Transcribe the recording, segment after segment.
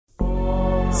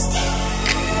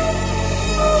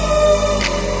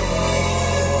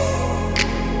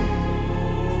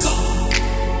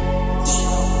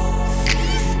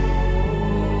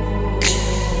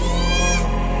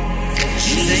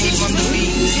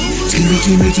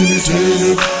Timmy,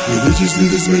 turn up. Religious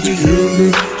leaders made you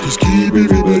younger. Just keep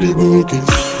everybody walking.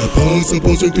 Apostle,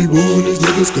 3 warnings,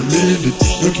 lovers commanded.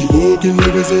 Now keep walking,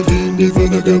 lovers intended for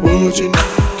the God watching.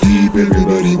 Keep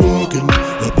everybody walking.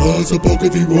 Apostle,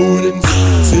 3 warnings.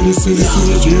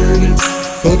 Sinners, yearning.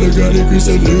 Father God, increase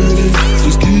our learning.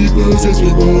 Just keep us as we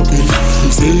walking.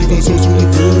 He save our souls from the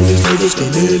furnace, lovers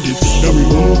commanded. Now we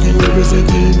walking, lovers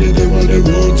intended, and what they're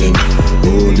wanting.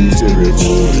 Holy Spirit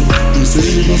falling. He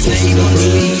save our souls from the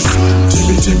furnace.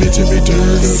 Timmy, turn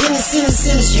up.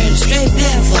 Sinners, journey, straight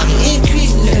path walking,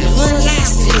 increase learning. One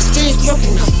last exchange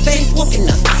broken up, faith walking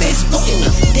up, faith walking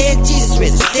up. Dead Jesus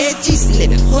risen, dead Jesus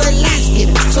living. Whole lives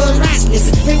giving, soul lives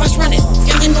living. Brainwash running,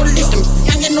 young and no lift them,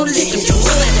 young and no lift them. We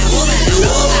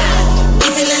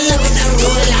still in love with the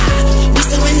ruler. We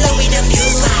still in love with the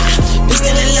viewer. We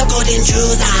still in love with the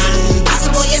chosen.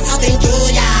 Possible, yes, something to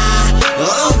ya.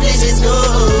 Oh, flesh is good.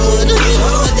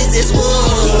 Oh, this is war.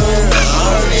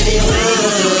 Already won.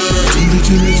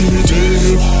 Timmy,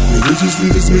 turn up. Religious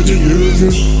leaders made you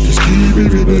younger. Just keep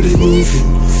everybody walking.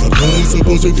 Apostle,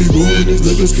 3 warnings,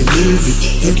 lovers commanded.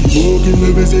 Now keep walking,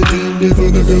 lovers intended for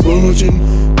the God watching.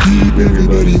 Keep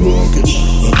everybody walking.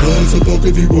 Apostle,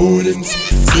 3 warnings.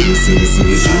 Sinners,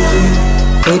 yearning.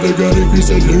 Father God, increase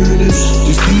our learning.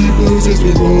 Just keep us as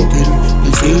we walking.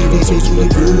 He save our souls from the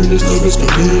furnace, lovers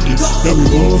commanded. Now we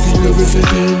walking, lovers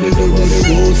intended, know what they're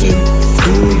wanting.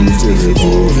 Holy Spirit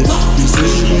falling. He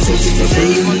save our souls from the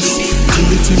furnace.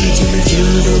 Timmy,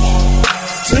 turn up.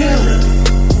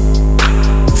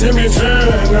 Timmy,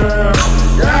 turn up.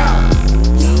 Yeah.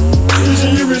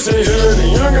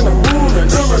 You-we-stay-yearning Young in the movement,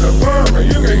 cover the firma.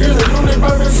 You can hear the moon and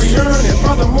baptize we yearning.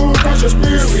 Father, move, cause your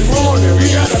spirit we warning.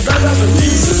 We got a baptize of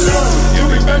Jesus learning. You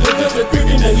be better just a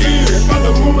picking and leading.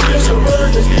 Father, move, yes, your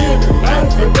word is giving.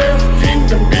 Life for death,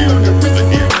 kingdom building. With the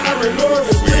gift, every Lord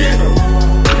is freedom. I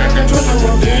can trust on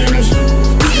my demons. You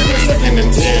been second and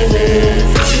Timmy.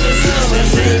 You been silent,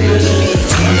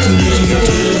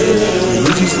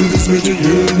 Religious leaders made you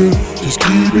younger. Just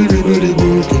keep everybody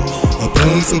walking.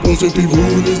 Apostle, 3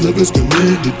 warnings, lovers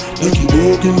commanded. Now keep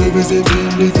walking, lovers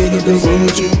intended for the God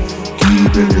watching.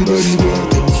 Keep everybody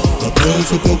walking.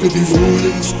 Apostle, 3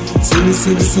 warnings. Sinners,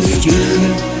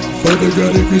 yearning. Father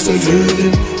God, increase our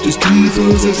learning. Just keep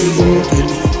us as we walking.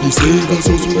 He save our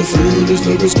souls from the furnace,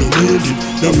 lovers commanded.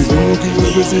 Now we walking,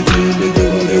 lovers intended, know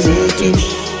what they're wanting.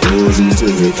 Holy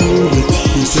Spirit falling.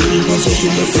 He save our souls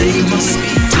from the furnace.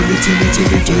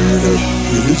 Timmy, turn up.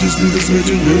 Religious leaders made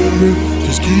you younger.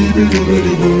 Just keep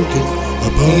everybody walking.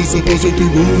 Apostle, 3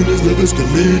 warnings, lovers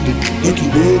commanded. Now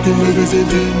keep walking, lovers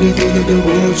intended for the God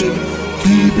watching.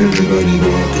 Keep everybody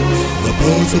walking.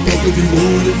 Apostle, 3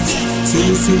 warnings.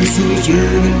 Sinners,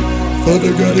 yearning.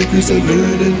 Father God, increase our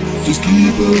learning. Just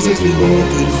keep us as we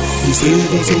walking. He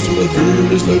save our souls from the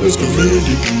furnace, lovers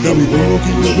commanded. Now we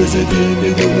walking, lovers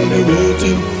intended, know what they're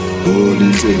wanting. Holy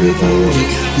Spirit falling.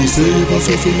 He save our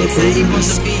souls from the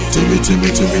furnace. Timmy, turn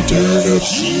up.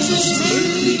 Jesus, let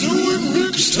me do it,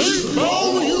 mixtape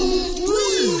on you.